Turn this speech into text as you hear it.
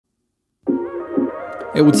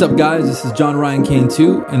Hey, what's up, guys? This is John Ryan Kane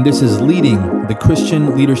 2, and this is Leading, the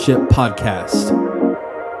Christian Leadership Podcast.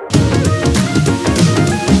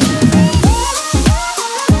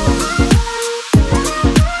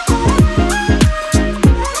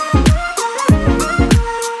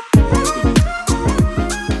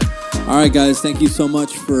 All right, guys, thank you so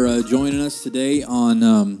much for joining us today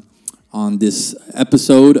on this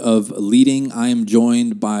episode of Leading. I am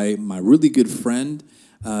joined by my really good friend,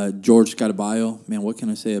 George Caraballo. Man, what can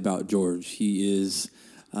I say about George? He is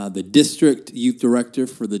the district youth director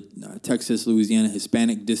for the Texas-Louisiana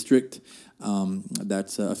Hispanic District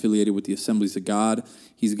that's affiliated with the Assemblies of God.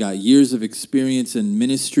 He's got years of experience in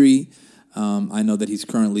ministry. I know that he's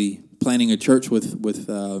currently planning a church with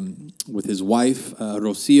his wife,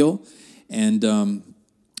 Rocio. And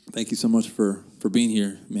thank you so much for being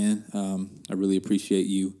here, man. I really appreciate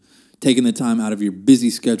you taking the time out of your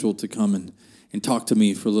busy schedule to come and talk to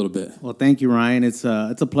me for a little bit. Well, thank you, Ryan. It's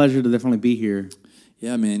a pleasure to definitely be here.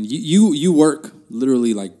 Yeah, man. You work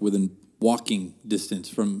literally like within walking distance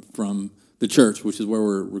from the church, which is where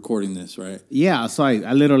we're recording this, right? Yeah, so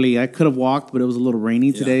I could have walked, but it was a little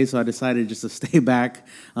rainy today, so I decided just to stay back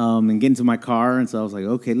and get into my car, and so I was like,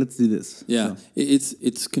 okay, let's do this. Yeah, so.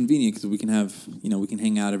 It's convenient because we can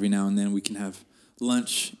hang out every now and then. We can have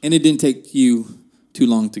lunch, and it didn't take you too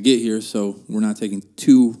long to get here, so we're not taking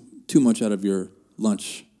too much out of your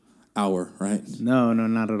lunch hour, right? No,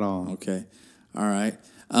 not at all. Okay, all right.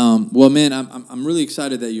 Well, man, I'm really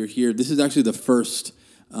excited that you're here. This is actually the first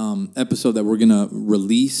episode that we're gonna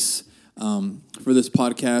release for this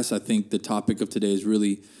podcast. I think the topic of today is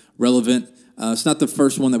really relevant. It's not the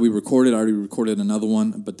first one that we recorded. I already recorded another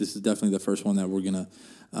one, but this is definitely the first one that we're gonna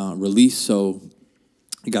release. So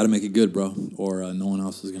you got to make it good, bro, or no one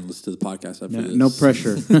else is gonna listen to the podcast after this. No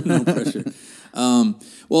pressure. No pressure.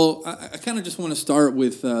 Well, I kind of just want to start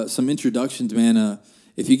with some introductions, man.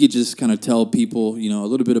 If you could just kind of tell people, a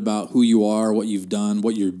little bit about who you are, what you've done,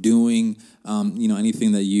 what you're doing,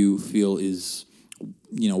 anything that you feel is,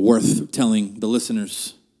 worth telling the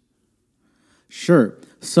listeners. Sure.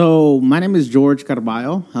 So my name is George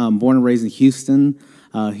Caraballo. I'm born and raised in Houston,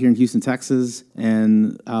 here in Houston, Texas,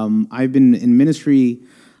 and I've been in ministry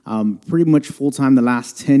pretty much full-time the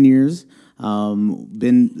last 10 years.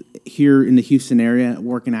 Been here in the Houston area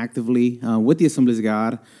working actively with the Assemblies of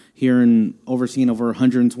God, here and overseeing over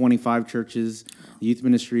 125 churches, youth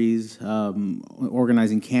ministries,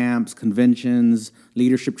 organizing camps, conventions,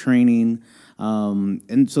 leadership training.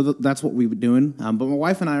 And so that's what we've been doing. But my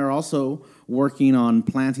wife and I are also working on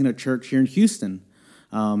planting a church here in Houston,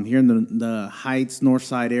 here in the Heights, North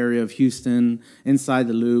Side area of Houston, inside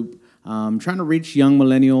the Loop, trying to reach young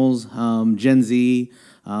millennials, Gen Z,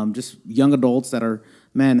 just young adults that are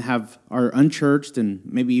unchurched and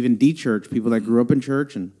maybe even de-churched, people that grew up in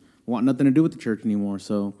church and want nothing to do with the church anymore.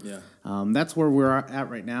 So that's where we're at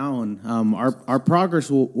right now. And our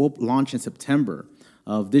progress will launch in September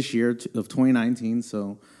of this year, of 2019.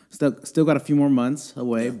 So still got a few more months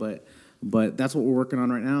away, but that's what we're working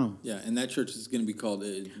on right now. Yeah, and that church is going to be called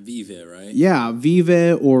Vive, right? Yeah,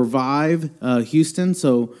 Vive or Vive, Houston.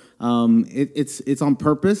 So it's on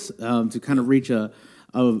purpose to kind of reach a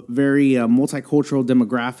very multicultural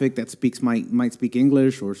demographic that might speak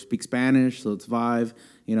English or speak Spanish. So it's Vive,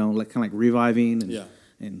 like reviving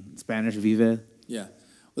and Spanish Vive. Yeah,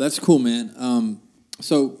 well, that's cool, man.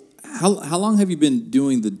 So how long have you been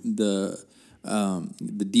doing the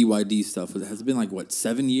DYD stuff? Has it been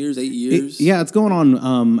 7 years, 8 years? It's going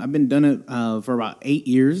on. I've been doing it for about 8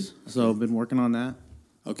 years, so I've been working on that.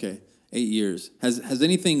 Okay, 8 years. Has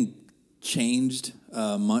anything changed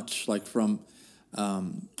much, from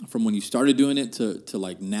when you started doing it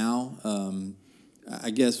to now?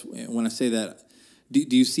 I guess when I say that,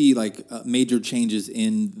 do you see major changes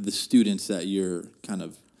in the students that you're kind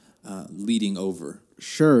of leading over?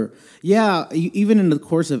 Sure. Yeah, even in the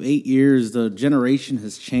course of 8 years, the generation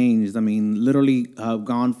has changed. I mean, literally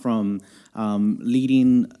gone from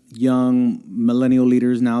leading young millennial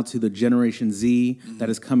leaders now to the Generation Z that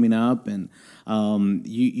is coming up. And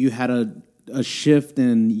you had a shift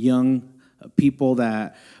in young people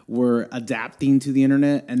that were adapting to the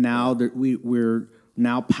internet, and now we're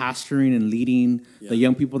now pastoring and leading the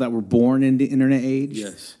young people that were born in the internet age.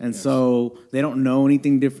 Yes. And so they don't know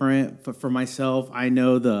anything different. For myself, I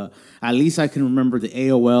know at least I can remember the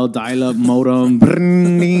AOL dial-up modem,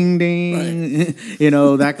 ding, ding,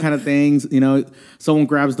 right. That kind of things. Someone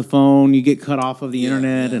grabs the phone, you get cut off of the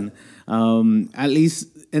internet, and at least,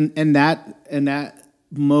 and that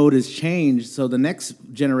mode has changed. So the next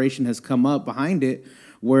generation has come up behind it,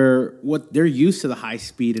 where what they're used to the high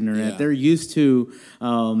speed internet. Yeah. They're used to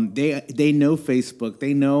they know Facebook.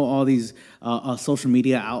 They know all these social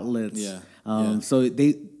media outlets. Yeah. So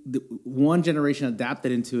one generation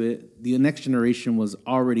adapted into it. The next generation was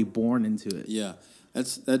already born into it. Yeah,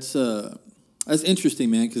 that's interesting,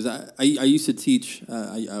 man. Because I used to teach.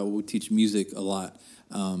 I would teach music a lot,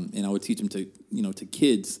 and I would teach them to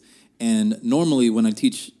kids. And normally, when I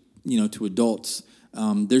teach to adults,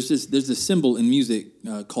 there's this symbol in music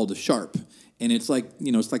called a sharp, and it's like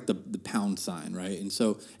it's like the pound sign, right? And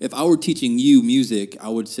so if I were teaching you music, I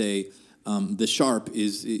would say the sharp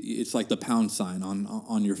it's like the pound sign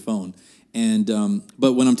on your phone. And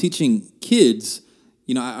but when I'm teaching kids,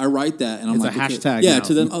 I write that, and I'm It's like, a hashtag yeah, now.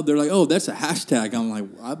 to them. Oh, they're like, oh, that's a hashtag. I'm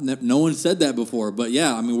like, no one said that before, but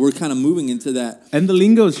yeah, I mean, we're kind of moving into that. And the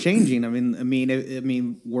lingo is changing. I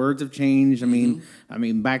mean, words have changed. I mean,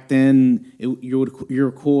 back then you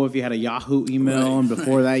were cool if you had a Yahoo email, Right. and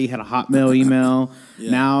before that you had a Hotmail email.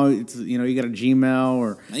 Yeah. Now it's you got a Gmail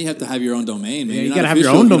or Now you have to have your own domain, man. Yeah, you You're gotta not have your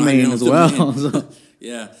official own if you don't have domain your as own well. domain.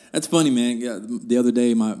 Yeah, that's funny, man. Yeah, the other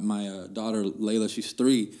day, my daughter Layla, she's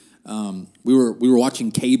 3. We were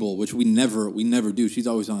watching cable, which we never do. She's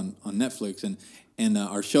always on Netflix, and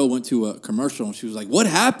our show went to a commercial, and she was like, "What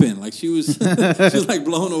happened?" Like she was she was like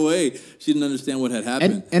blown away. She didn't understand what had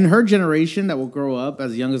happened. and her generation that will grow up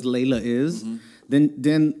as young as Layla is,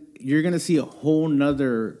 then you're gonna see a whole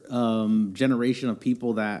nother generation of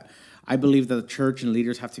people that I believe that the church and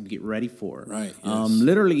leaders have to get ready for. Right, yes.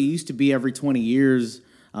 Literally, it used to be every 20 years.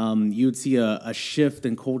 You would see a shift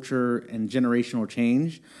in culture and generational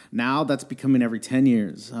change. Now that's becoming every 10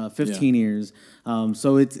 years, 15 years.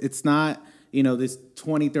 So it's not, this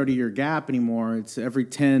 20, 30-year gap anymore. It's every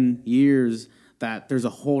 10 years that there's a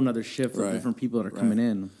whole nother shift of Right. different people that are coming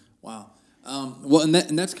in. Wow. Well, and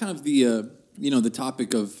that's kind of the the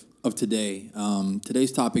topic of today.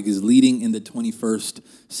 Today's topic is leading in the 21st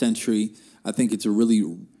century. I think it's a really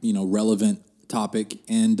relevant topic.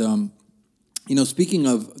 And speaking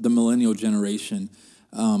of the millennial generation,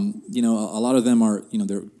 a lot of them are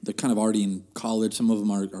they're kind of already in college. Some of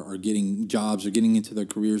them are getting jobs or getting into their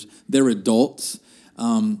careers. They're adults,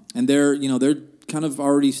 and they're kind of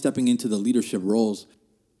already stepping into the leadership roles.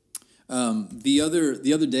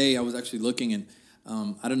 The other day, I was actually looking, and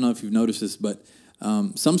I don't know if you've noticed this, but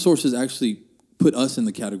some sources actually put us in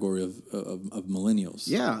the category of millennials.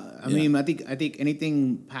 Yeah, I mean, I think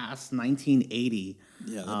anything past 1980,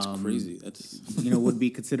 Yeah, that's crazy. That's would be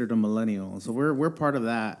considered a millennial. So we're part of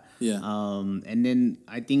that. Yeah. And then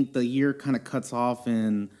I think the year kind of cuts off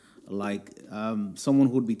in like someone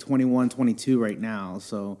who would be 21, 22 right now.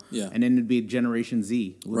 So Yeah. and then it'd be Generation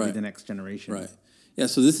Z would be Right. the next generation. right. Yeah.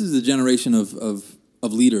 So this is the generation of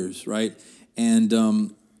leaders, right?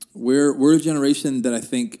 And we're a generation that I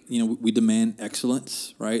think we demand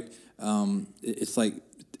excellence, right? It's like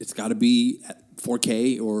it's got to be at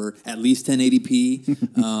 4K or at least 1080p.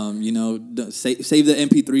 Save the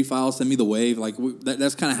MP3 file, send me the wave. Like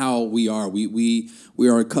that's kind of how we are. We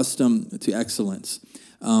are accustomed to excellence.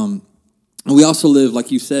 And we also live,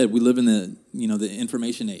 like you said, we live in the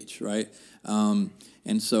information age, right?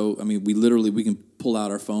 And so, I mean, we can pull out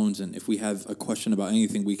our phones, and if we have a question about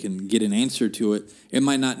anything, we can get an answer to it. It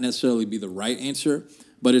might not necessarily be the right answer,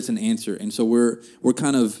 but it's an answer. And so we're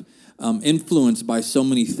kind of influenced by so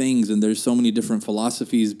many things, and there's so many different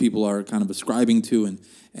philosophies people are kind of ascribing to,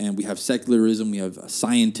 and we have secularism, we have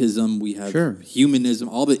scientism, we have Sure. humanism,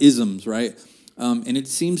 all the isms, right? And it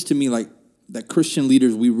seems to me like that Christian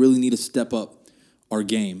leaders, we really need to step up our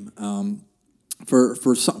game for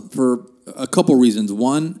a couple reasons.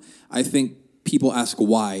 One, I think people ask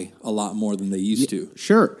why a lot more than they used to.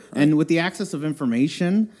 Sure. And with the access of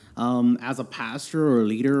information, as a pastor or a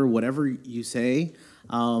leader, or whatever you say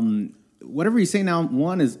now,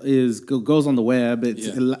 one goes on the web.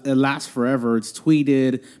 It lasts forever. It's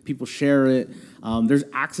tweeted. People share it. There's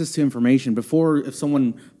access to information. Before, if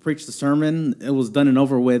someone preached a sermon, it was done and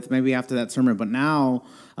over with. Maybe after that sermon, but now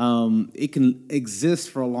it can exist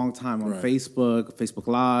for a long time on Right. Facebook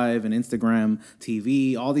Live, and Instagram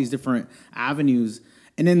TV, all these different avenues.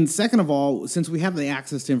 And then, second of all, since we have the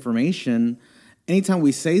access to information, anytime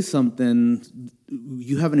we say something,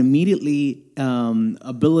 you have an immediate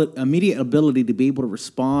ability to be able to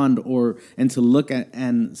respond and to look at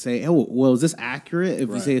and say, oh, well, is this accurate? If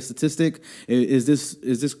you Right. say a statistic, is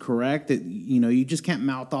this correct? You just can't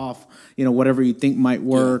mouth off, whatever you think might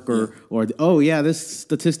work, or oh yeah, this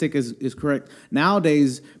statistic is correct.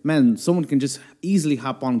 Nowadays, man, someone can just easily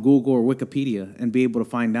hop on Google or Wikipedia and be able to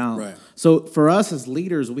find out. Right. So for us as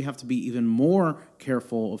leaders, we have to be even more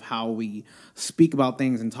careful of how we speak about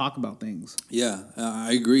things and talk about things. Yeah,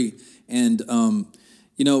 I agree. And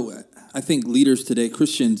You know, I think leaders today,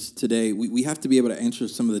 Christians today, we have to be able to answer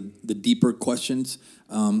some of the deeper questions.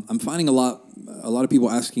 I'm finding a lot of people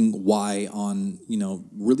asking why on,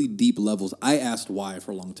 really deep levels. I asked why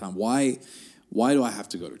for a long time. Why do I have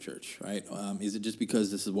to go to church, right? Is it just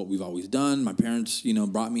because this is what we've always done? My parents,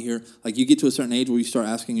 brought me here. Like, you get to a certain age where you start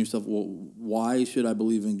asking yourself, well, why should I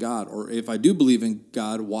believe in God? Or if I do believe in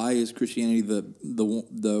God, why is Christianity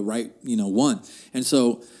the right, one? And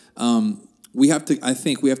so I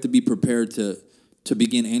think we have to be prepared to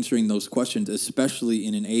begin answering those questions, especially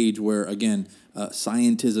in an age where, again,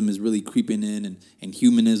 scientism is really creeping in, and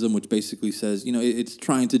humanism, which basically says, it's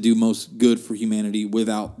trying to do most good for humanity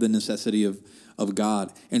without the necessity of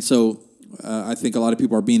God. And so I think a lot of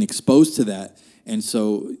people are being exposed to that. And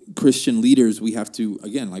so Christian leaders, we have to,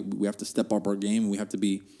 again, we have to step up our game, and we have to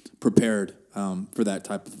be prepared for that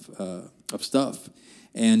type of stuff.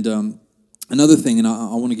 And another thing, and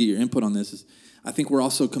I want to get your input on this, is I think we're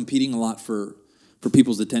also competing a lot for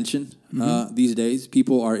people's attention these days.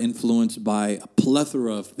 People are influenced by a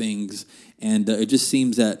plethora of things, and it just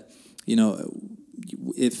seems that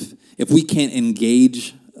if we can't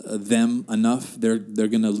engage them enough, they're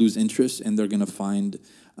going to lose interest, and they're going to find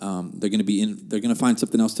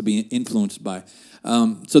something else to be influenced by.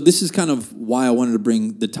 So this is kind of why I wanted to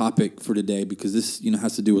bring the topic for today, because this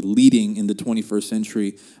has to do with leading in the 21st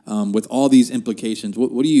century with all these implications.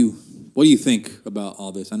 What do you think about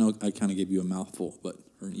all this? I know I kind of gave you a mouthful, or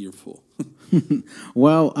an earful.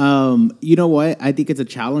 Well, you know what? I think it's a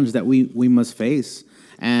challenge that we must face,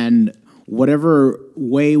 and whatever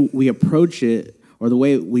way we approach it, or the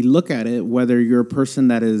way we look at it, whether you're a person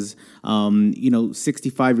that is,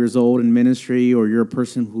 65 years old in ministry, or you're a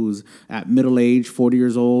person who's at middle age, 40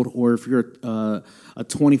 years old, or if you're a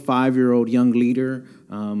 25-year-old young leader,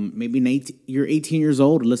 maybe you're 18 years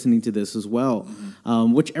old listening to this as well.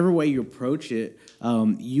 Whichever way you approach it,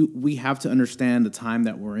 we have to understand the time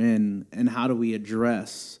that we're in, and how do we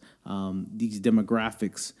address these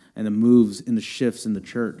demographics and the moves and the shifts in the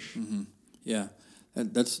church. Mm-hmm. Yeah.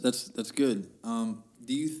 That's good.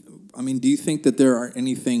 Do you think that there are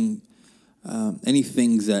any things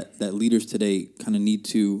that leaders today kind of need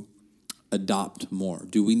to adopt more?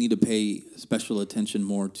 Do we need to pay special attention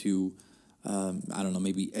more to,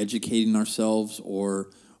 maybe educating ourselves or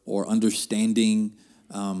understanding,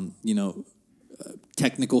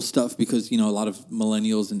 technical stuff? Because a lot of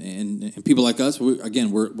millennials and people like us,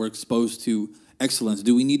 we're exposed to excellence.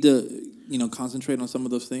 Do we need to concentrate on some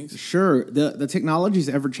of those things? Sure. The technology is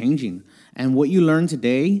ever changing, and what you learn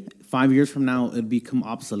today, 5 years from now, it'll become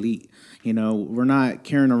obsolete. We're not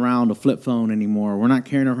carrying around a flip phone anymore. We're not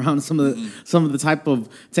carrying around some of the type of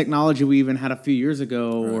technology we even had a few years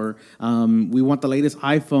ago, right. Or we want the latest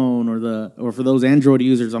iPhone, or for those Android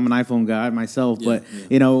users, I'm an iPhone guy myself, but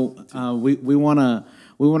we want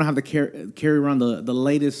to have to carry around the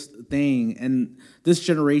latest thing, and this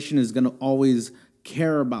generation is going to always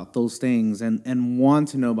care about those things and want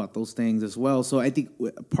to know about those things as well. So I think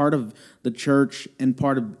part of the church and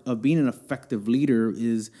part of being an effective leader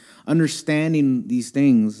is understanding these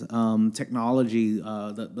things, technology,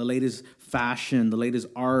 the latest fashion, the latest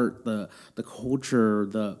art, the culture,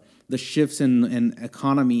 the shifts in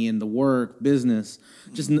economy and the work, business,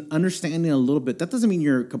 just understanding a little bit. That doesn't mean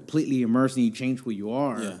you're completely immersed and you change who you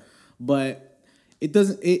are, but it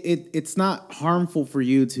doesn't. It's not harmful for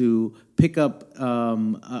you to pick up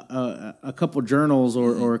a couple journals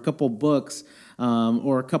or a couple books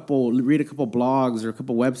or read a couple blogs or a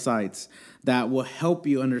couple websites that will help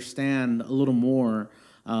you understand a little more.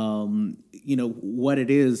 What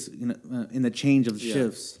it is in the change of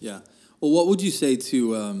shifts. Yeah. Well, what would you say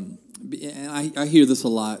to? And I hear this a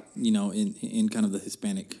lot. In kind of the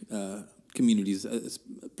Hispanic communities,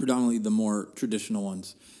 predominantly the more traditional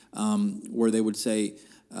ones. Where they would say,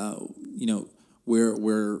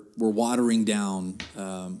 we're watering down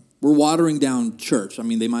church. I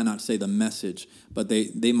mean, they might not say the message, but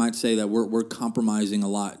they might say that we're compromising a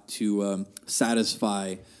lot to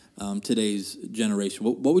satisfy today's generation.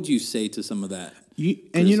 What would you say to some of that?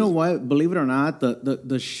 You know what? Believe it or not,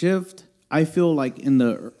 the shift, I feel like in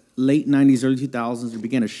the late 90s, early 2000s, there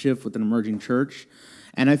began a shift with an emerging church,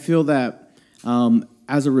 and I feel that.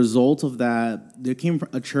 As a result of that, there came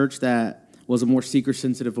a church that was a more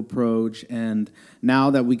seeker-sensitive approach, and now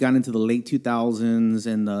that we got into the late 2000s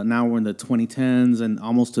and now we're in the 2010s and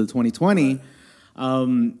almost to 2020,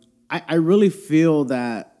 I really feel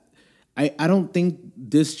that I don't think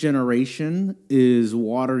this generation is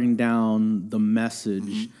watering down the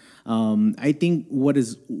message. I think what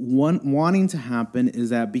is wanting to happen is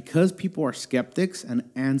that because people are skeptics and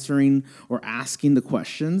answering or asking the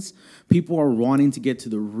questions, people are wanting to get to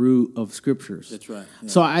the root of scriptures. That's right. Yeah.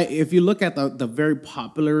 So if you look at the very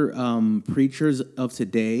popular preachers of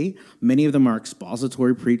today, many of them are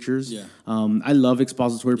expository preachers. Yeah. I love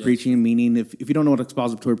expository preaching, meaning if you don't know what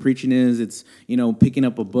expository preaching is, it's picking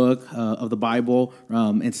up a book of the Bible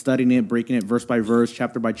and studying it, breaking it verse by verse,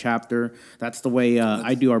 chapter by chapter. That's the way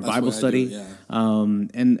I do our Bible study. Yeah.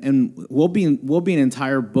 And we'll be in an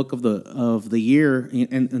entire book of the year,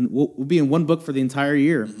 and we'll be in one book for the entire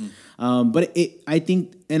year. But I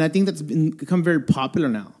think that's become very popular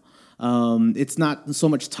now. It's not so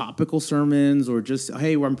much topical sermons or just,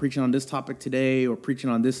 hey, I'm preaching on this topic today or preaching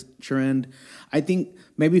on this trend. I think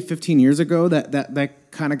maybe 15 years ago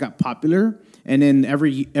that kind of got popular. And then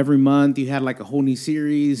every month you had like a whole new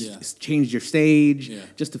series, changed your stage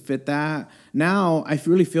just to fit that. Now I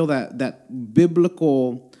really feel that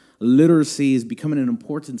biblical literacy is becoming an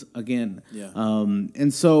importance again. Yeah.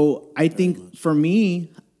 And so I think for me,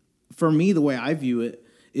 the way I view it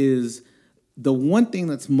is the one thing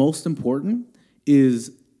that's most important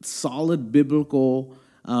is solid biblical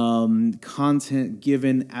content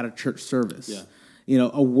given at a church service. Yeah.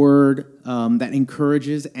 A word that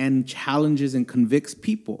encourages and challenges and convicts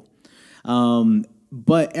people.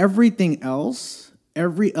 But everything else,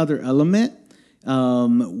 every other element,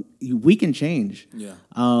 we can change. Yeah.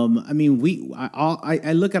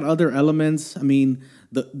 I look at other elements. I mean,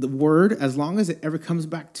 the word, as long as it ever comes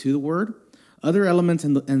back to the word, other elements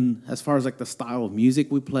and as far as like the style of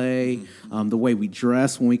music we play, the way we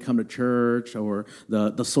dress when we come to church, or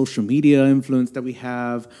the social media influence that we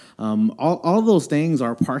have, all those things,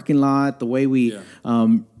 our parking lot, the way we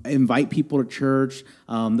invite people to church,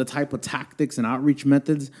 the type of tactics and outreach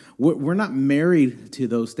methods, we're not married to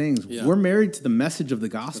those things. Yeah. We're married to the message of the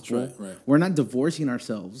gospel. That's right. We're not divorcing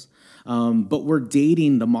ourselves. But we're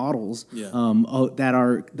dating the models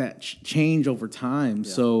that change over time.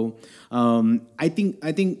 Yeah. So I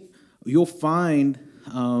think you'll find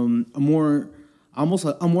a more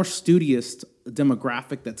studious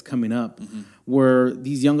demographic that's coming up, where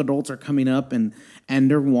these young adults are coming up and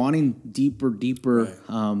they're wanting deeper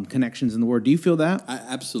connections in the Word. Do you feel that?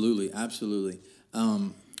 Absolutely. I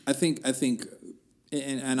think,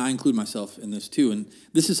 and I include myself in this too. And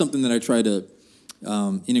this is something that I try to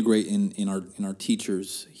integrate in our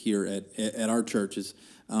teachers here at our churches.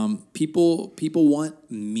 People want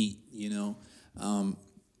meat,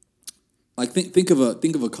 like think of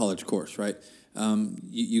a college course, right?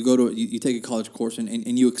 You take a college course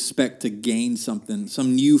and you expect to gain something,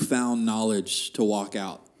 some newfound knowledge to walk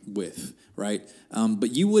out with, right?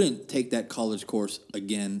 But you wouldn't take that college course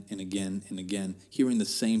again and again and again, hearing the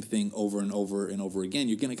same thing over and over and over again.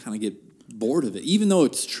 You're going to kind of get bored of it, even though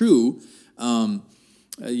it's true.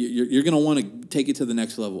 You're going to want to take it to the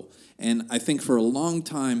next level. And I think for a long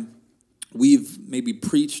time, we've maybe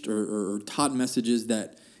preached or taught messages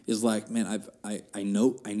that is like, man, I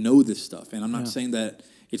know this stuff. And I'm not saying that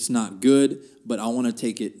it's not good, but I want to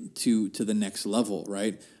take it to the next level,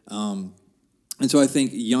 right? And so I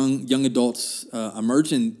think young adults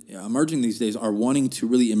emerging these days are wanting to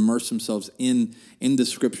really immerse themselves in the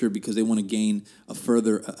Scripture because they want to gain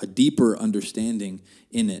a deeper understanding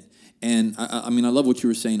in it. And I love what you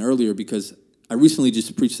were saying earlier, because I recently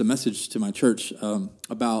just preached a message to my church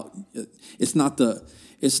about it's not the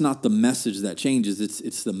message that changes,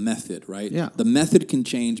 it's the method, right? Yeah. The method can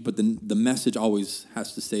change, but the message always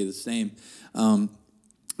has to stay the same.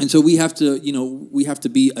 And so we have to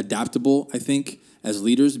be adaptable, I think, as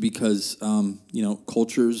leaders, because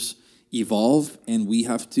cultures evolve, and we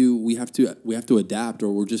have to adapt,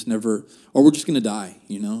 or we're just going to die.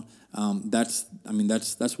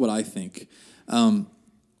 That's what I think.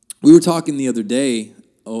 We were talking the other day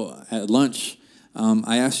at lunch.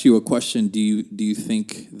 I asked you a question. Do you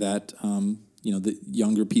think that the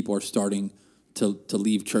younger people are starting to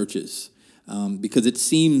leave churches? Because it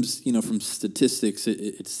seems, from statistics,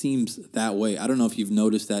 it seems that way. I don't know if you've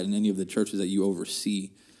noticed that in any of the churches that you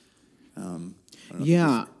oversee.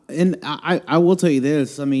 Yeah, and I will tell you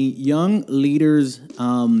this. I mean, young leaders,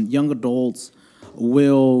 young adults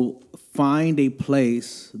will find a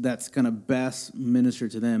place that's going to best minister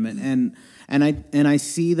to them, and I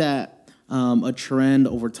see that. A trend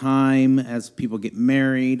over time as people get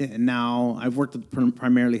married. And now I've worked with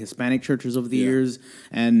primarily Hispanic churches over the years,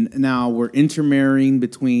 and now we're intermarrying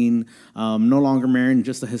between no longer marrying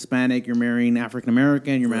just a Hispanic. You're marrying African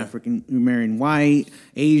American. You're marrying white,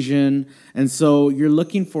 Asian, and so you're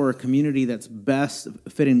looking for a community that's best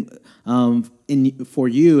fitting for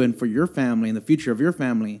you and for your family and the future of your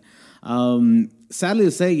family. sadly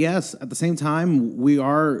to say, yes. At the same time,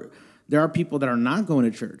 there are people that are not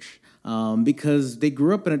going to church because they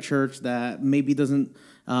grew up in a church that maybe doesn't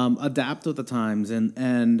adapt with the times, and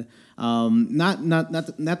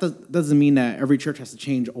that doesn't mean that every church has to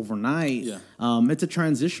change overnight. Yeah. It's a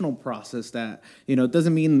transitional process that, it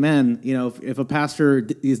doesn't mean, man, if a pastor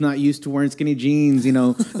is not used to wearing skinny jeans,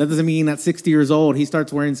 that doesn't mean at 60 years old he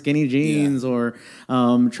starts wearing skinny jeans or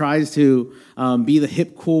tries to be the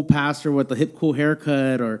hip cool pastor with the hip cool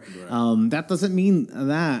haircut, or that doesn't mean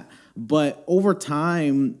that. But over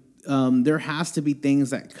time, there has to be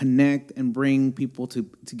things that connect and bring people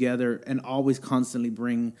together, and always constantly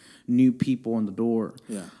bring new people in the door.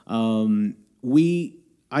 Yeah.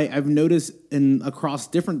 I've noticed across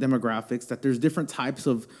different demographics that there's different types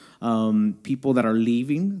of people that are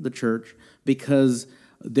leaving the church because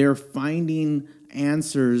they're finding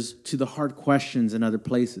answers to the hard questions in other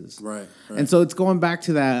places. Right. And so it's going back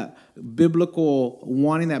to that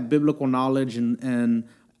wanting that biblical knowledge and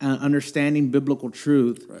understanding biblical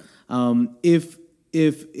truth. Right.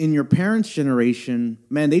 If in your parents' generation,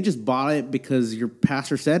 man, they just bought it because your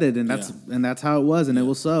pastor said it, and that's how it was, and it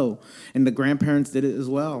was so. And the grandparents did it as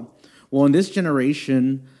well. Well, in this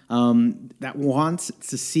generation, that wants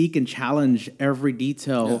to seek and challenge every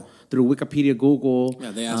detail through Wikipedia, Google.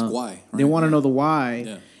 Yeah, they ask why. Right? They want to know the why.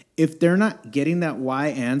 Yeah. If they're not getting that why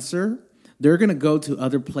answer, they're going to go to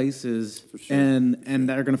other places and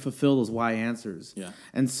that are going to fulfill those why answers. Yeah.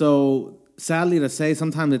 And so, sadly to say,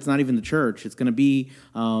 sometimes it's not even the church. It's going to be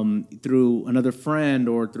through another friend,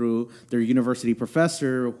 or through their university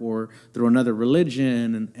professor, or through another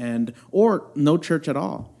religion, or no church at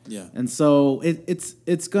all. Yeah. And so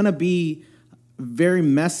it's going to be very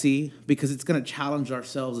messy because it's going to challenge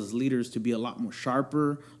ourselves as leaders to be a lot more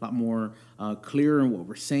sharper, a lot more clearer in what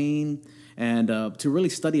we're saying, and to really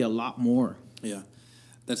study a lot more. Yeah,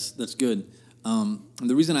 that's good. And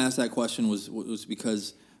the reason I asked that question was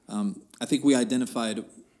because I think we identified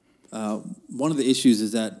one of the issues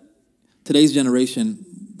is that today's generation,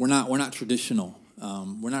 we're not traditional.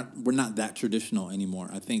 We're not that traditional anymore.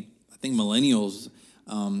 I think millennials,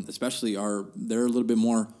 especially, they're a little bit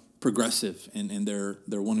more progressive, and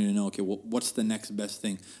they're wanting to know, okay, well, what's the next best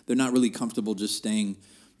thing? They're not really comfortable just staying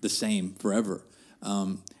the same forever.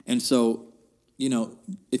 And so,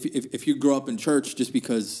 if you grow up in church just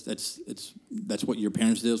because that's what your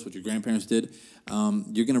parents did, it's what your grandparents did,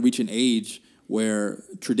 you're going to reach an age where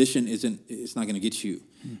tradition it's not going to get you.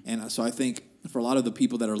 And so I think for a lot of the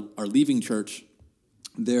people that are leaving church,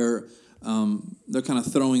 they're kind of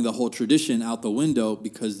throwing the whole tradition out the window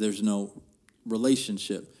because there's no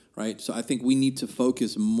relationship, right? So I think we need to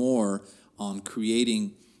focus more on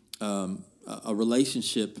creating a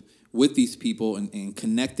relationship with these people and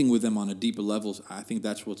connecting with them on a deeper level. I think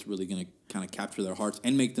that's what's really going to kind of capture their hearts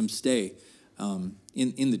and make them stay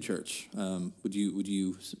in the church. What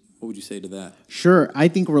would you say to that? Sure. I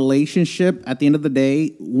think relationship, at the end of the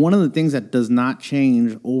day, one of the things that does not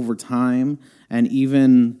change over time, and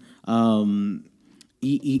even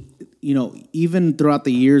even throughout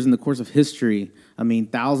the years in the course of history,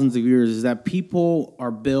 thousands of years, is that people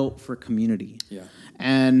are built for community. Yeah.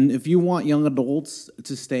 And if you want young adults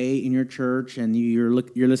to stay in your church, and you're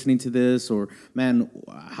listening to this, or, man,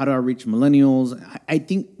 how do I reach millennials? I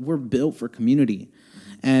think we're built for community.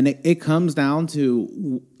 And it comes down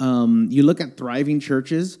to, you look at thriving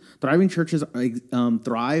churches. Thriving churches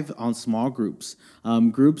thrive on small groups,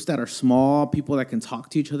 groups that are small, people that can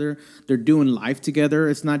talk to each other. They're doing life together.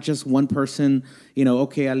 It's not just one person,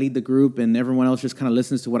 okay, I lead the group and everyone else just kind of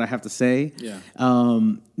listens to what I have to say. Yeah.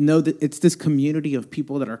 No, it's this community of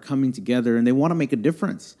people that are coming together, and they want to make a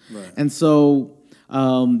difference. Right. And so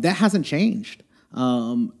that hasn't changed.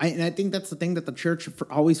 I think that's the thing that the church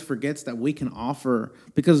always forgets that we can offer,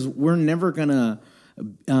 because we're never going to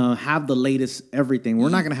have the latest everything. We're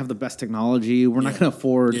not going to have the best technology. We're not going to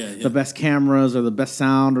afford the best cameras or the best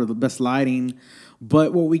sound or the best lighting.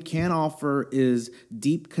 But what we can offer is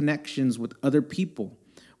deep connections with other people,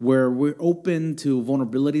 where we're open to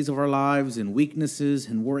vulnerabilities of our lives and weaknesses,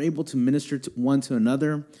 and we're able to minister to one to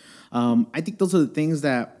another. I think those are the things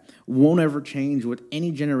that won't ever change with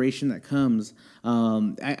any generation that comes.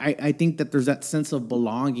 I think that there's that sense of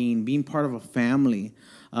belonging, being part of a family.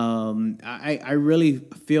 I really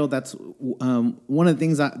feel that's one of the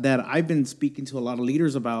things that I've been speaking to a lot of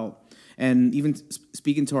leaders about, and even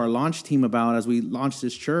speaking to our launch team about as we launch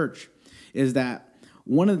this church, is that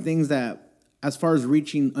one of the things that, as far as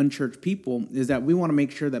reaching unchurched people, is that we want to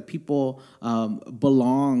make sure that people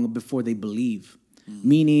belong before they believe.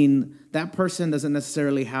 Meaning that person doesn't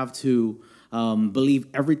necessarily have to believe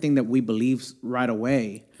everything that we believe right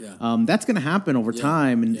away. Yeah. That's going to happen over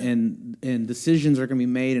time, and decisions are going to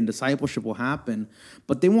be made, and discipleship will happen.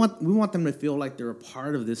 But we want them to feel like they're a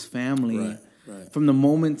part of this family. Right. From the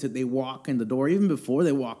moment that they walk in the door, even before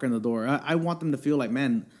they walk in the door. I want them to feel like,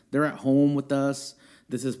 man, they're at home with us.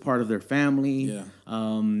 This is part of their family. Yeah.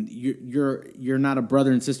 You're not a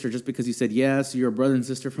brother and sister just because you said yes. You're a brother and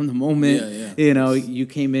sister from the moment you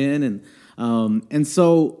came in, and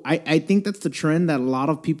so I think that's the trend that a lot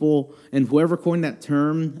of people, and whoever coined that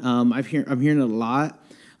term, I'm hearing it a lot.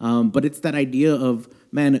 But it's that idea of,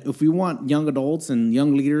 man, if we want young adults and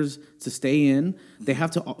young leaders to stay in, they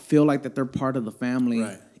have to feel like that they're part of the family.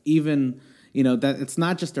 Right. Even, that it's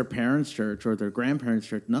not just their parents' church or their grandparents'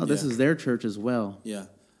 church. No, this is their church as well. Yeah,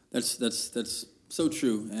 that's so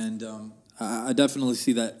true, and I definitely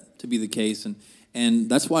see that to be the case, and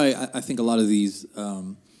that's why I think a lot of these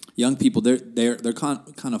young people they're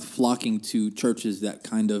kind of flocking to churches that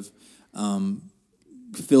kind of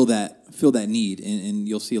fill that need, and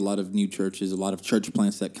you'll see a lot of new churches, a lot of church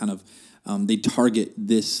plants that kind of they target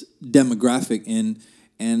this demographic, and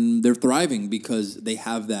they're thriving because they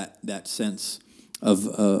have that sense of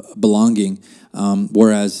belonging.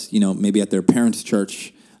 Whereas maybe at their parents'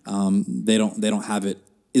 church they don't have it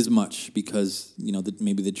as much because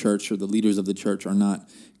maybe the church or the leaders of the church are not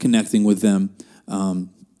connecting with them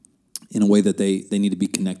in a way that they need to be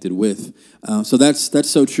connected with. So that's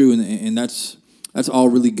so true, and that's all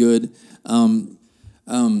really good. How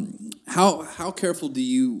careful do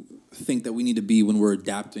you think that we need to be when we're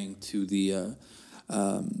adapting to the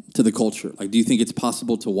culture? Like, do you think it's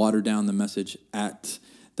possible to water down the message at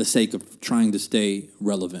the sake of trying to stay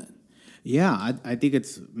relevant? Yeah, I think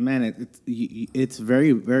it's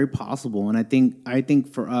very, very possible, and I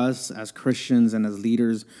think for us as Christians and as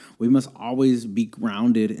leaders, we must always be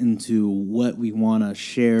grounded into what we want to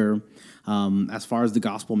share as far as the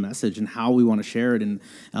gospel message and how we want to share it, and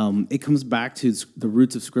it comes back to the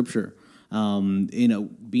roots of Scripture.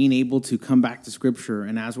 Being able to come back to Scripture,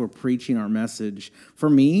 and as we're preaching our message, for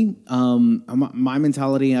me, my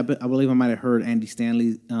mentality, I believe I might have heard Andy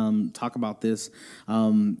Stanley talk about this.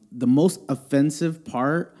 The most offensive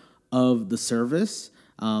part of the service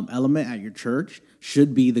element at your church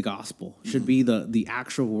should be the gospel, should be the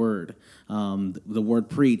actual word, the word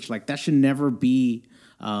preached. Like, that should never be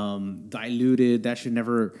diluted. That should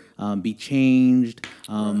never be changed.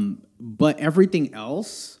 But everything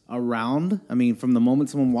else around, from the moment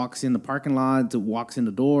someone walks in the parking lot to walks in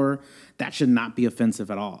the door, that should not be offensive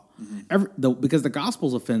at all. Because the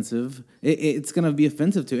gospel's offensive, it's going to be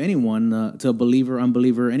offensive to anyone, to a believer,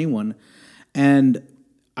 unbeliever, anyone.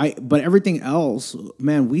 But everything else,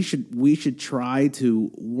 man, we should try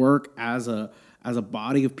to work as a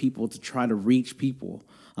body of people to try to reach people.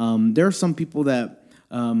 There are some people that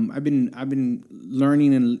I've been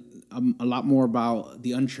learning a lot more about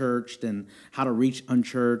the unchurched and how to reach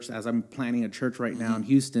unchurched as I'm planning a church right now in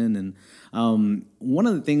Houston. And one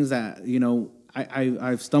of the things that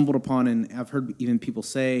I've stumbled upon, and I've heard even people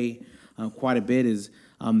say quite a bit, is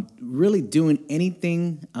really doing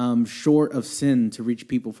anything short of sin to reach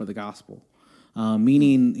people for the gospel.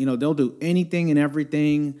 Meaning, they'll do anything and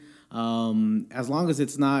everything as long as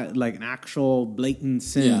it's not like an actual blatant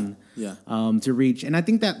sin to reach. And I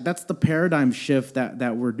think that's the paradigm shift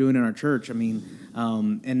that we're doing in our church.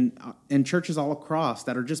 And churches all across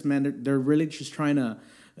that are just, man, they're really just trying to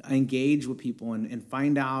engage with people and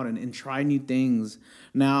find out and try new things.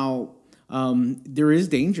 Now, there is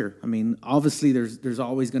danger. Obviously, there's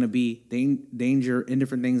always going to be danger in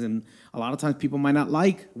different things, and a lot of times people might not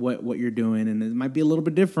like what you're doing, and it might be a little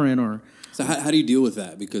bit different. Or so, how do you deal with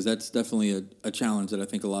that? Because that's definitely a challenge that I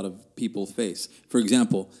think a lot of people face. For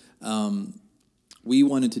example, we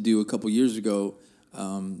wanted to do a couple years ago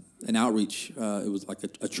an outreach. It was like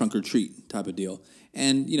a trunk or treat type of deal,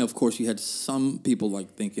 and of course, you had some people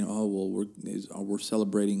like thinking, "Oh, well, we're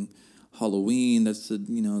celebrating Halloween. That's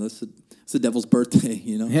the devil's birthday,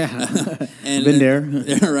 Yeah, and been there.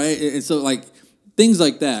 Yeah, right. And so, like, things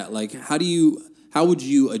like that. Like, how would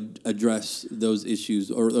you address those issues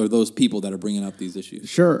or those people that are bringing up these issues?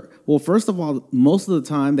 Sure. Well, first of all, most of the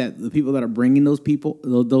time that the people that are bringing the people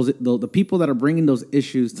that are bringing those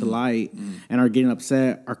issues to light and are getting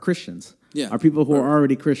upset are Christians. Yeah, are people who are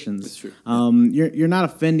already Christians. That's true. You're not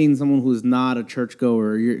offending someone who's not a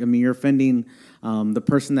churchgoer. You're offending the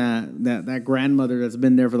person that grandmother that's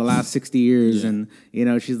been there for the last 60 years, and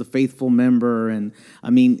she's the faithful member, and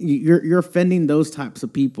you're offending those types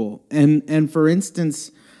of people. And for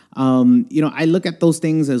instance, I look at those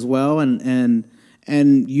things as well, and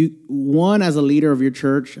And as a leader of your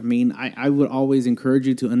church, I mean, I would always encourage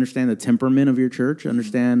you to understand the temperament of your church,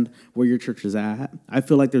 understand where your church is at. I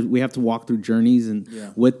feel like we have to walk through journeys and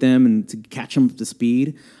with them and to catch them up to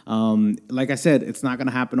speed. Like I said, it's not going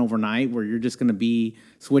to happen overnight where you're just going to be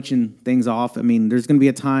switching things off. I mean, there's going to be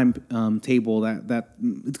a time table that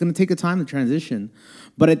it's going to take a time to transition.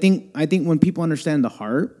 But I think when people understand the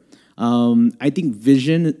heart, I think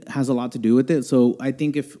vision has a lot to do with it. So I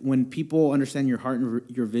think when people understand your heart and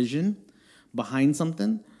your vision behind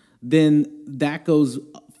something, then that goes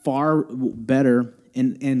far better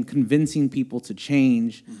in convincing people to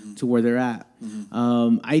change to where they're at.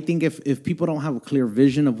 I think if people don't have a clear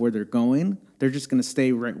vision of where they're going, they're just going to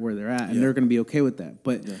stay right where they're at, and they're going to be okay with that.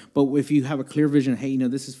 But if you have a clear vision, hey,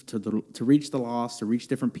 this is to reach the lost, to reach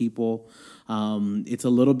different people. It's a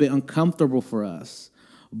little bit uncomfortable for us.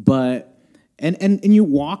 But and you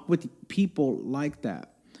walk with people like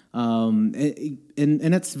that, and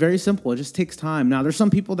it's very simple. It just takes time. Now, there's some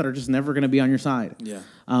people that are just never going to be on your side,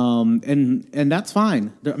 and that's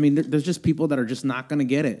fine. I mean, there's just people that are just not going to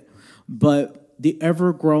get it. But the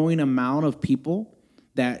ever growing amount of people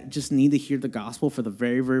that just need to hear the gospel for the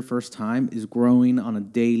very, very first time is growing on a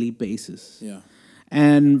daily basis. Yeah,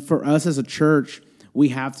 and for us as a church, we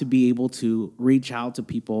have to be able to reach out to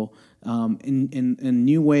people in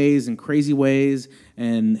new ways and crazy ways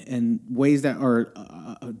and ways that are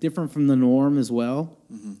different from the norm as well.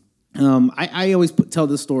 I always tell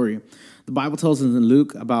this story. The Bible tells us in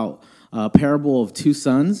Luke about a parable of two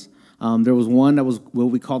sons. There was one that was what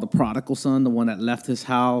we call the prodigal son, the one that left his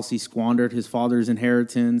house. He squandered his father's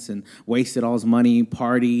inheritance and wasted all his money,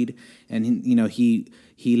 partied, and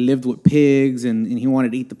he lived with pigs, and he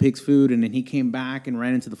wanted to eat the pig's food, and then he came back and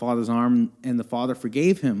ran into the father's arm, and the father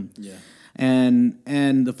forgave him. Yeah.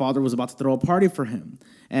 And the father was about to throw a party for him.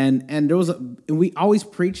 And there was and we always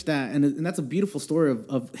preach that, and that's a beautiful story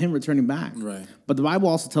of him returning back. Right. But the Bible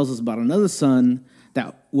also tells us about another son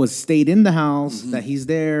that stayed in the house, that he's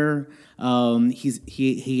there.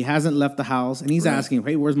 He hasn't left the house, and he's asking,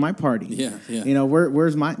 "Hey, where's my party? Yeah.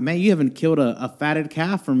 Where's my man? You haven't killed a fatted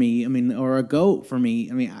calf for me. I mean, or a goat for me.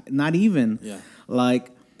 I mean, not even. Yeah.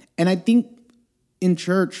 And I think in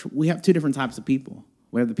church we have two different types of people.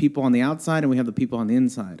 We have the people on the outside, and we have the people on the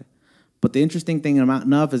inside. But the interesting thing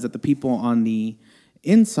enough is that the people on the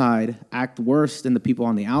inside act worse than the people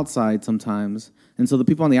on the outside sometimes, and so the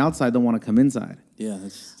people on the outside don't want to come inside. Yeah,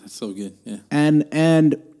 that's so good. Yeah,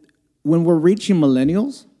 and when we're reaching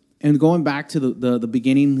millennials and going back to the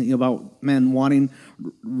beginning about wanting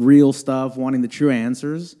real stuff, wanting the true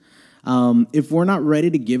answers, if we're not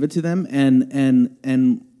ready to give it to them,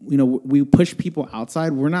 and we push people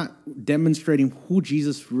outside, we're not demonstrating who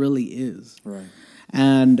Jesus really is. Right,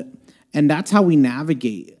 and that's how we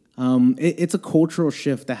navigate. It's a cultural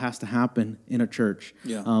shift that has to happen in a church,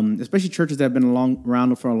 especially churches that have been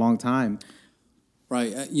around for a long time.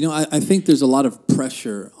 Right. I think there's a lot of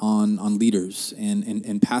pressure on leaders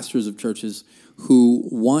and pastors of churches who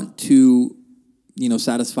want to,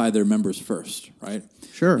 satisfy their members first, right?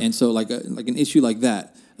 Sure. And so like an issue like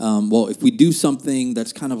that, if we do something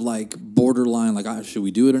that's kind of like borderline, like should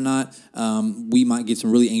we do it or not, we might get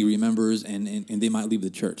some really angry members and they might leave the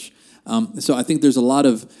church. So I think there's a lot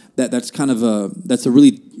of that. That's kind of that's a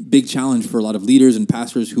really big challenge for a lot of leaders and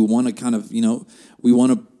pastors who want to kind of, we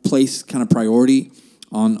want to place kind of priority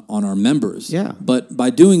on our members. Yeah. But by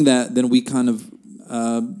doing that, then we kind of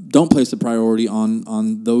don't place the priority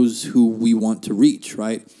on those who we want to reach,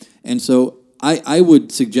 right? And so I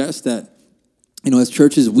would suggest that, as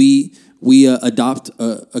churches, we adopt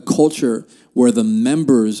a culture where the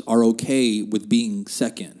members are okay with being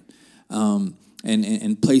second.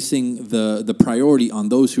 And placing the priority on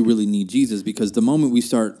those who really need Jesus, because the moment we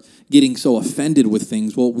start getting so offended with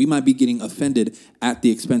things, we might be getting offended at the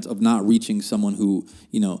expense of not reaching someone who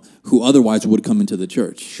otherwise would come into the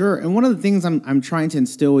church. Sure, and one of the things I'm trying to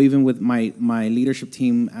instill even with my leadership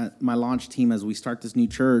team, my launch team, as we start this new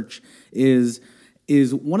church, is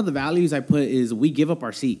one of the values I put is we give up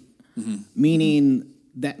our seat, meaning.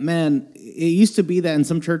 That, it used to be that in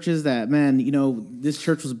some churches that, this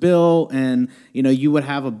church was built and, you would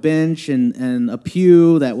have a bench and a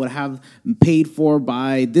pew that would have paid for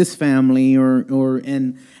by this family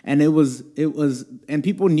and it was, and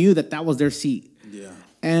people knew that was their seat. Yeah.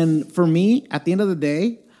 And for me, at the end of the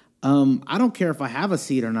day, I don't care if I have a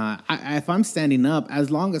seat or not. If I'm standing up,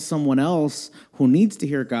 as long as someone else who needs to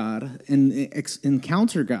hear God and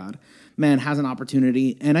encounter God, has an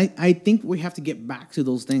opportunity, and I think we have to get back to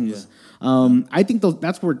those things. Yeah. I think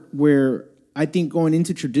that's where I think going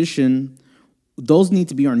into tradition, those need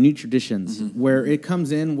to be our new traditions, where it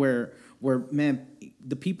comes in where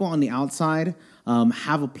the people on the outside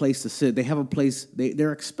have a place to sit. They have a place.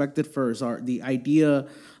 They're expected first. The idea,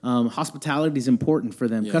 hospitality is important for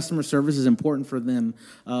them. Yeah. Customer service is important for them.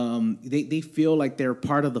 They feel like they're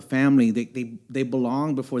part of the family. They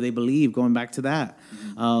belong before they believe. Going back to that,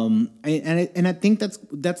 and I think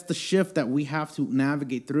that's the shift that we have to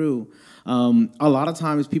navigate through. A lot of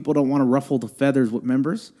times people don't want to ruffle the feathers with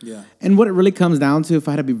members. Yeah. And what it really comes down to, if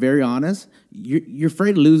I had to be very honest, you're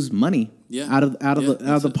afraid to lose money out of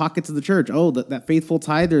the pockets of the church. Oh, that faithful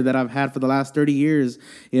tither that I've had for the last 30 years,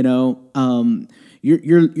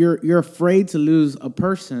 you're afraid to lose a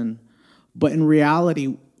person, but in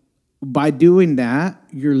reality, by doing that,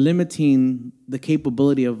 you're limiting the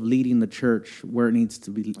capability of leading the church where it needs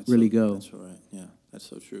to be go. That's right. Yeah, that's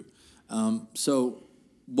so true. So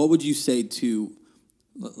what would you say to,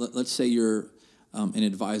 let's say you're an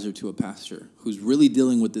advisor to a pastor who's really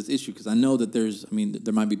dealing with this issue? Because I know that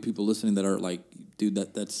there might be people listening that are like, dude,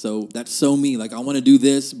 that's so me. Like, I want to do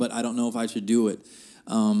this, but I don't know if I should do it.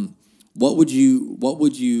 What would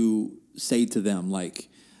you say to them? Like,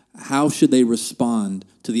 how should they respond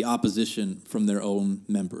to the opposition from their own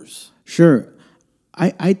members? Sure.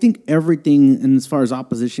 I think everything, and as far as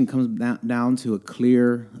opposition, comes down to a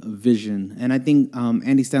clear vision. And I think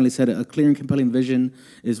Andy Stanley said a clear and compelling vision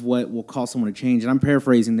is what will cause someone to change. And I'm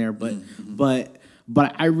paraphrasing there, but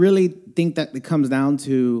I really think that it comes down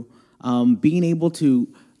to being able to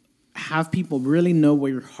have people really know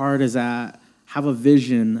where your heart is at, have a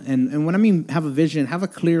vision. And when I mean have a vision, have a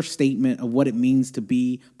clear statement of what it means to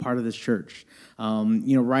be part of this church.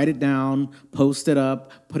 Write it down, post it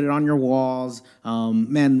up, put it on your walls.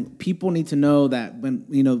 People need to know that when,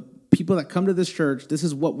 people that come to this church, this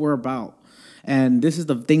is what we're about. And this is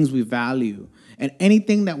the things we value. And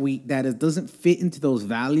anything that doesn't fit into those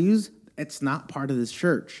values, it's not part of this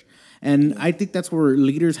church. And I think that's where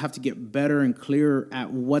leaders have to get better and clearer at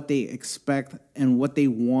what they expect and what they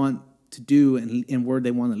want to do and where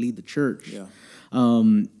they want to lead the church. Yeah.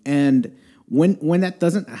 And when that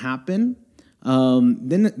doesn't happen,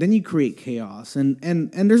 then you create chaos, and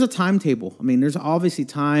there's a timetable. I mean, there's obviously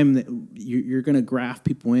time that you're going to graft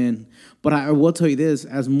people in, but I will tell you this: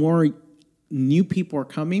 as more new people are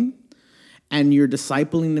coming, and you're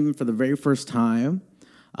discipling them for the very first time,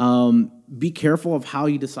 be careful of how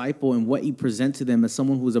you disciple and what you present to them as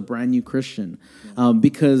someone who is a brand new Christian,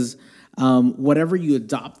 because whatever you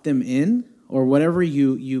adopt them in, or whatever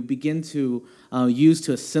you begin to use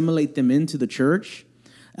to assimilate them into the church.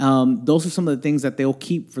 Those are some of the things that they'll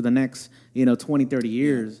keep for the next, 20, 30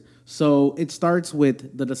 years. So it starts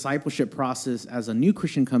with the discipleship process as a new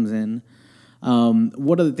Christian comes in.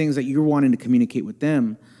 What are the things that you're wanting to communicate with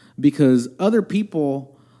them? Because other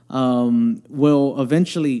people will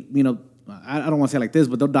eventually, I don't want to say it like this,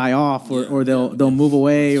 but they'll die off or they'll move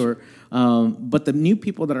away. But the new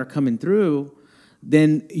people that are coming through,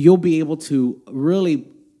 then you'll be able to really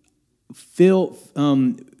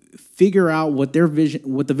figure out what the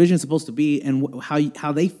vision is supposed to be, and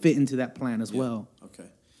how they fit into that plan as well. Okay,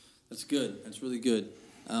 that's good. That's really good.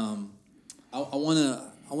 I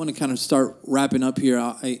want to kind of start wrapping up here.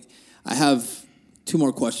 I have two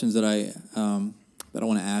more questions that I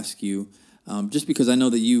want to ask you, just because I know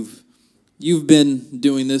that you've been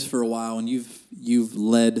doing this for a while, and you've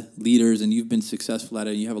led leaders, and you've been successful at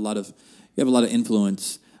it, and you have a lot of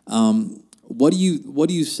influence. What do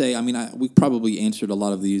you say? I mean, we probably answered a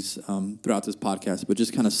lot of these throughout this podcast, but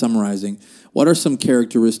just kind of summarizing, what are some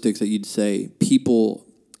characteristics that you'd say people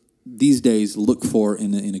these days look for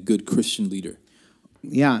in a good Christian leader?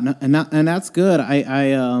 Yeah, and that's good.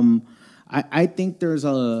 I think there's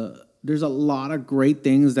a lot of great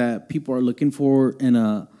things that people are looking for in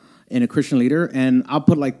a Christian leader, and I'll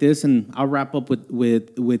put it like this, and I'll wrap up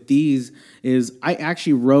with these. Is I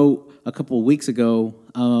actually wrote a couple of weeks ago.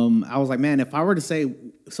 I was like, man, if I were to say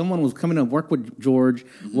someone was coming to work with George,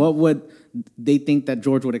 what would they think that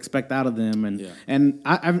George would expect out of them? And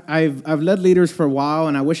I've led leaders for a while,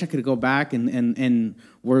 and I wish I could go back and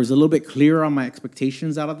was a little bit clearer on my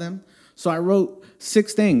expectations out of them. So I wrote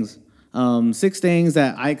 6 things. 6 things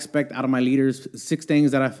that I expect out of my leaders, 6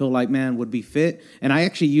 things that I feel like, man, would be fit. And I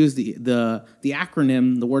actually used the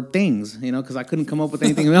acronym, the word things, because I couldn't come up with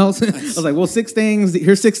anything else. I was like, well, 6 things,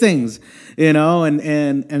 here's 6 things,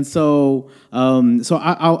 and so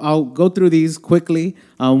I'll go through these quickly.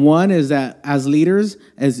 One is that as leaders,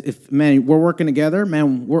 we're working together,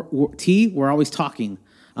 man, we're always talking.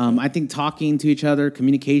 I think talking to each other,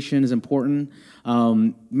 communication is important.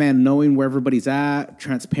 Knowing where everybody's at,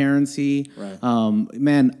 transparency. Right.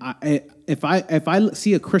 If I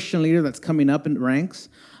see a Christian leader that's coming up in ranks,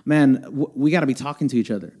 we got to be talking to each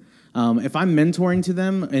other. If I'm mentoring to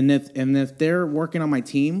them, and if they're working on my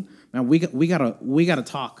team, man, we gotta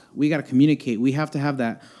talk. We gotta communicate. We have to have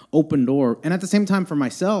that open door. And at the same time, for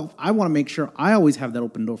myself, I want to make sure I always have that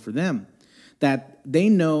open door for them, that they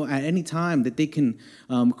know at any time that they can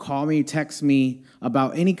call me, text me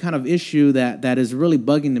about any kind of issue that is really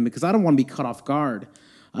bugging them, because I don't want to be caught off guard.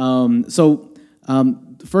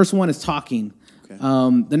 The first one is talking. Okay.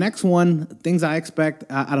 The next one, things I expect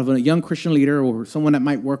out of a young Christian leader or someone that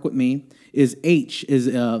might work with me, is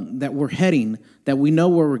that we're heading, that we know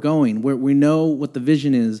where we're going, where we know what the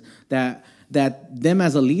vision is, that them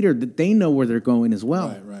as a leader, that they know where they're going as well.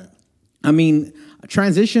 Right. I mean,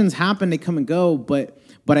 transitions happen, they come and go, but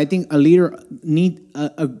I think a leader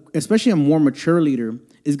especially a more mature leader,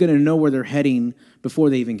 is going to know where they're heading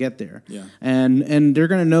before they even get there. Yeah. And they're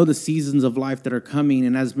going to know the seasons of life that are coming.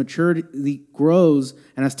 And as maturity grows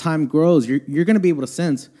and as time grows, you're going to be able to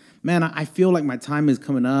sense, man, I feel like my time is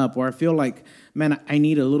coming up, or I feel like, man, I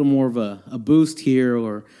need a little more of a boost here,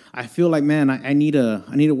 or I feel like, man, I need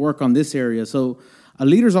to work on this area. So a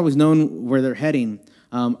leader's always known where they're heading.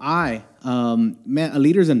 A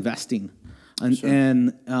leader's investing.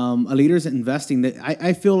 And a leader's investing. That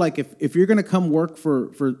I feel like if you're going to come work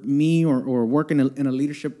for me or work in a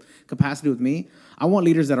leadership capacity with me, I want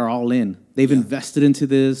leaders that are all in. They've invested into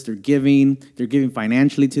this. They're giving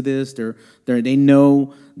financially to this. They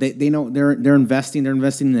know they're investing. They're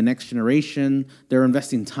investing in the next generation. They're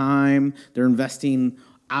investing time. They're investing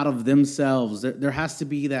out of themselves. There has to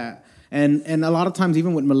be that. And a lot of times,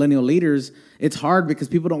 even with millennial leaders, it's hard because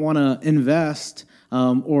people don't want to invest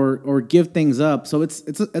or give things up. So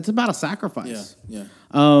it's about a sacrifice. Yeah.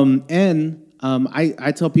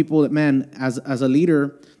 I tell people that, man, as a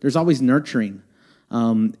leader, there's always nurturing,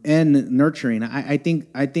 and nurturing. I think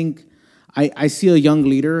I see a young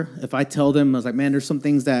leader. If I tell them, I was like, man, there's some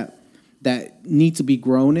things that need to be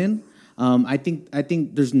grown in. I think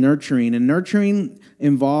there's nurturing, and nurturing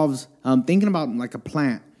involves thinking about like a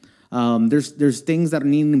plant. There's things that are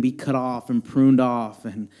needing to be cut off and pruned off,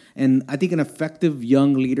 and I think an effective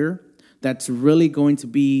young leader that's really going to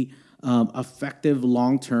be effective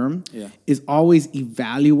long term is always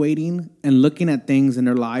evaluating and looking at things in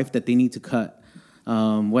their life that they need to cut.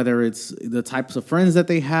 Whether it's the types of friends that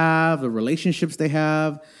they have, the relationships they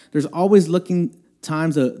have, there's always looking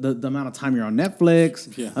times the amount of time you're on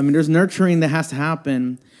Netflix. Yeah. I mean, there's nurturing that has to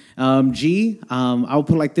happen. I'll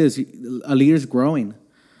put it like this: a leader's growing.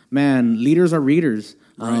 Man, leaders are readers.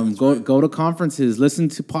 Go to conferences, listen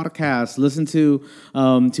to podcasts, listen to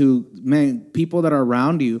people that are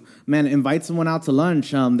around you. Man, invite someone out to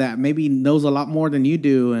lunch that maybe knows a lot more than you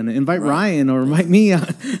do, and invite Ryan or invite me.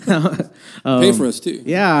 Pay for us too.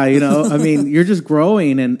 Yeah, I mean, you're just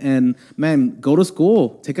growing, and man, go to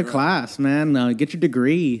school, take a class, man, get your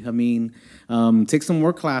degree. I mean, take some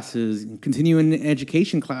work classes, continue in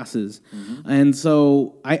education classes, and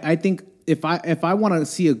so I think. If I want to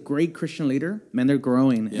see a great Christian leader, man, they're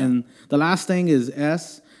growing. Yeah. And the last thing is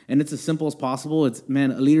S, and it's as simple as possible. It's,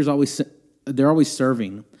 man, leaders they're always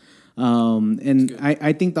serving. And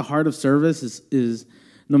I think the heart of service is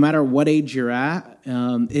no matter what age you're at,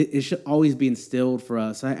 it should always be instilled for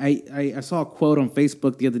us. I saw a quote on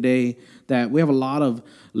Facebook the other day that we have a lot of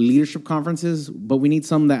leadership conferences, but we need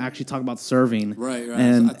some that actually talk about serving. Right.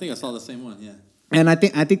 And I think I saw the same one. Yeah. And I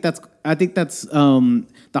think that's the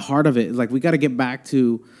heart of it. It's like we got to get back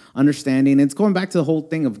to understanding. It's going back to the whole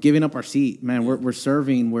thing of giving up our seat, man. We're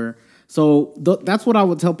serving. That's what I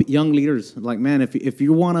would tell young leaders. Like, man, if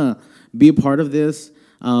you want to be a part of this,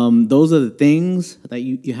 those are the things that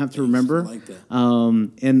you have to remember. I like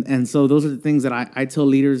that. And so those are the things that I tell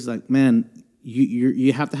leaders. Like, man,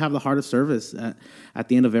 you have to have the heart of service at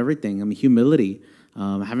the end of everything. I mean, humility,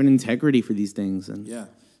 having integrity for these things, and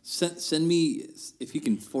Send me, if you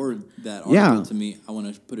can forward that article to me. I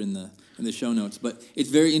want to put it in the show notes. But it's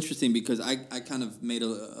very interesting because I kind of made a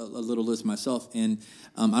little list myself, and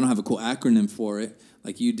I don't have a cool acronym for it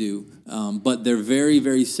like you do, but they're very,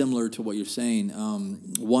 very similar to what you're saying.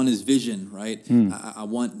 One is vision, right? I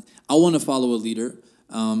want to follow a leader.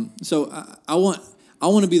 So I want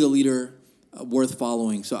to be the leader worth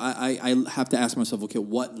following. So I have to ask myself, okay,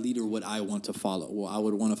 what leader would I want to follow? Well, I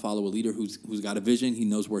would want to follow a leader who's got a vision. He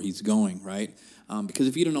knows where he's going, right? Because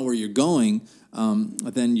if you don't know where you're going,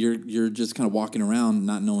 then you're just kind of walking around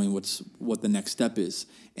not knowing what the next step is.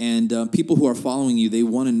 And people who are following you, they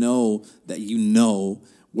want to know that you know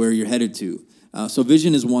where you're headed to. So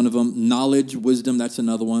vision is one of them. Knowledge, wisdom, that's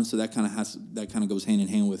another one. So that kind of goes hand in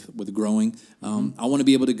hand with growing. I want to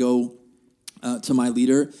be able to go to my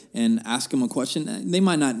leader and ask them a question. They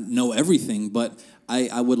might not know everything, but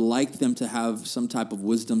I would like them to have some type of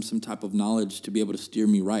wisdom, some type of knowledge to be able to steer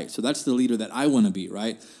me right. So that's the leader that I want to be,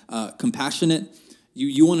 right? Compassionate,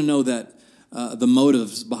 you want to know that the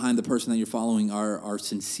motives behind the person that you're following are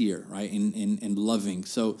sincere, right, and loving.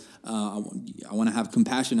 So I want to have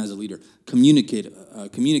compassion as a leader,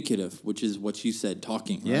 communicative, which is what you said,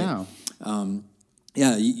 talking. Right? Yeah.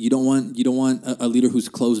 Yeah, you don't want a leader who's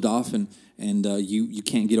closed off and you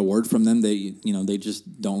can't get a word from them. They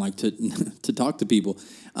just don't like to to talk to people.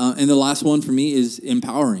 And the last one for me is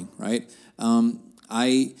empowering. Right,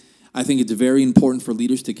 I think it's very important for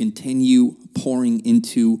leaders to continue pouring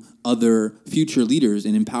into other future leaders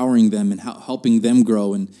and empowering them and helping them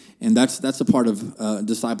grow, and that's a part of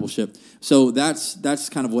discipleship. So that's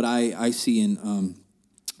kind of what I see in.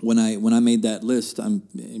 When I made that list,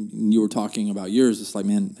 you were talking about yours. It's like,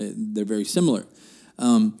 man, they're very similar.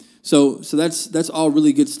 So that's all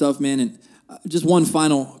really good stuff, man. And just one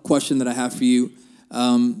final question that I have for you.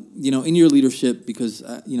 In your leadership, because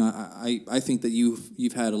I think that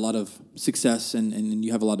you've had a lot of success and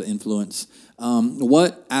you have a lot of influence.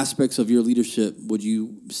 What aspects of your leadership would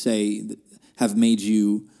you say have made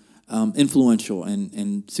you influential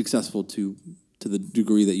and successful to the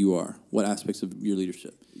degree that you are? What aspects of your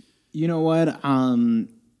leadership? You know what? One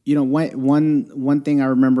thing I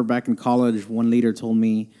remember back in college, one leader told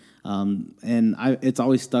me, it's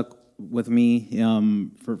always stuck with me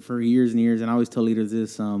for years and years, and I always tell leaders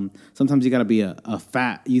this. Sometimes you got to be a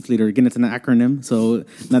fat youth leader. Again, it's an acronym, so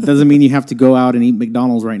that doesn't mean you have to go out and eat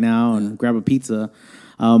McDonald's right now and grab a pizza.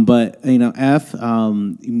 But F,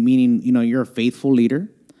 meaning you're a faithful leader.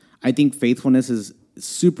 I think faithfulness is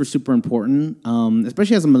super, super important,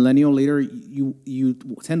 especially as a millennial leader. You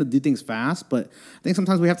tend to do things fast, but I think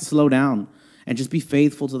sometimes we have to slow down and just be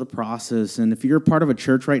faithful to the process. And if you're a part of a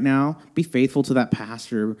church right now, be faithful to that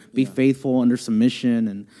pastor. Be faithful under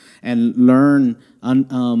submission and learn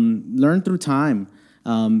through time.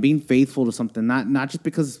 Being faithful to something, not just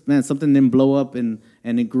because something didn't blow up and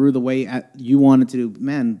it grew the way you wanted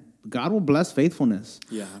to. God will bless faithfulness.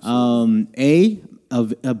 Yeah.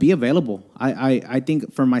 Be available. I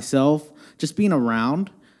think for myself, just being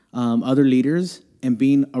around other leaders and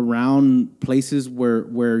being around places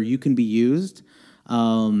where you can be used,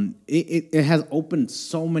 it has opened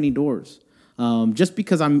so many doors. Just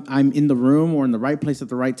because I'm in the room or in the right place at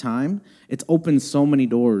the right time, it's opened so many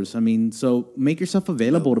doors. So make yourself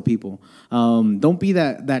available to people. Don't be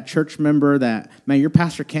that church member that, your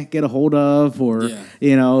pastor can't get a hold of, or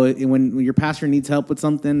when your pastor needs help with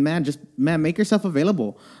something, make yourself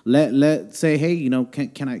available. Let say, hey,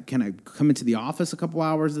 can I come into the office a couple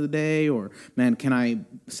hours of the day, or can I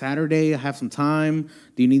Saturday I have some time?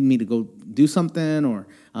 Do you need me to go do something, or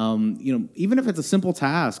even if it's a simple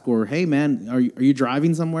task, or hey, man, are you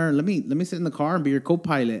driving somewhere? Let me sit in the car and be your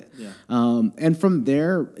co-pilot. Yeah. And from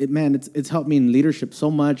there, it's helped me in leadership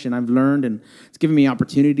so much, and I've learned, and it's given me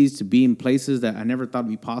opportunities to be in places that I never thought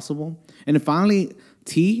would be possible. And then finally,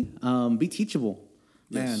 be teachable.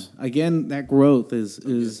 Yes. Again, that growth is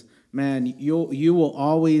you will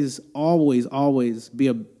always be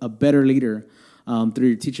a better leader through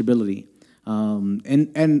your teachability.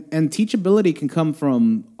 And teachability can come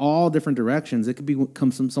from all different directions. It could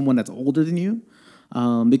come from someone that's older than you,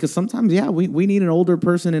 because sometimes, we need an older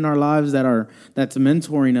person in our lives that's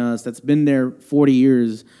mentoring us, that's been there 40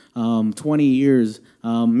 years, 20 years,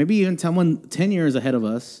 maybe even 10 years ahead of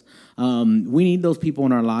us. We need those people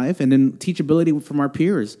in our life, and then teachability from our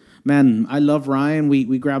peers. I love Ryan.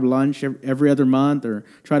 We grab lunch every other month, or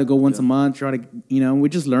try to go once a month. Try to, we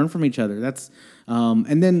just learn from each other. That's,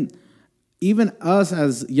 and then even us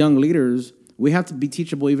as young leaders, we have to be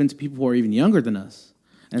teachable even to people who are even younger than us.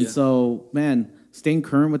 And so, staying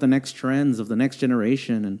current with the next trends of the next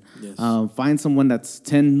generation, and find someone that's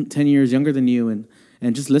 10 years younger than you,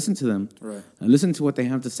 and just listen to them. Right. Listen to what they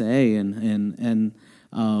have to say, and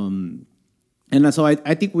so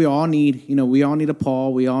I think we all need a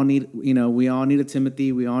Paul, we all need a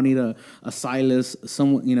Timothy, we all need a Silas,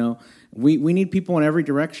 someone, we need people in every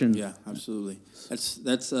direction. Yeah, absolutely.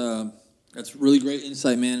 That's really great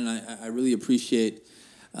insight, man, and I really appreciate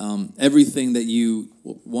everything that you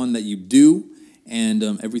do, and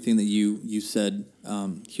everything that you said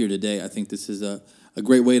here today. I think this is a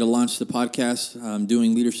great way to launch the podcast.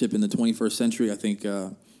 Doing leadership in the 21st century. I think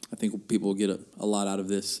people will get a lot out of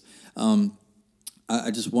this.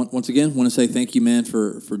 I just once again want to say thank you, man,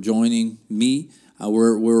 for joining me.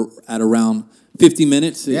 We're at around 50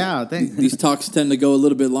 minutes. Yeah, thanks. These talks tend to go a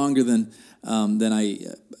little bit longer than I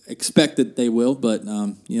expect that they will, but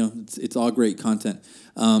it's all great content.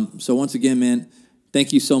 So once again, man,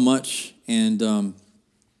 thank you so much, and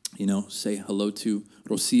say hello to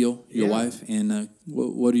Rocio, your Yeah. wife, and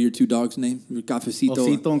what are your two dogs' name? Cafecito.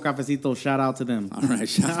 Osito and Cafecito, shout out to them. All right,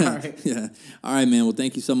 shout out. right. Yeah. All right, man. Well,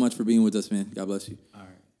 thank you so much for being with us, man. God bless you.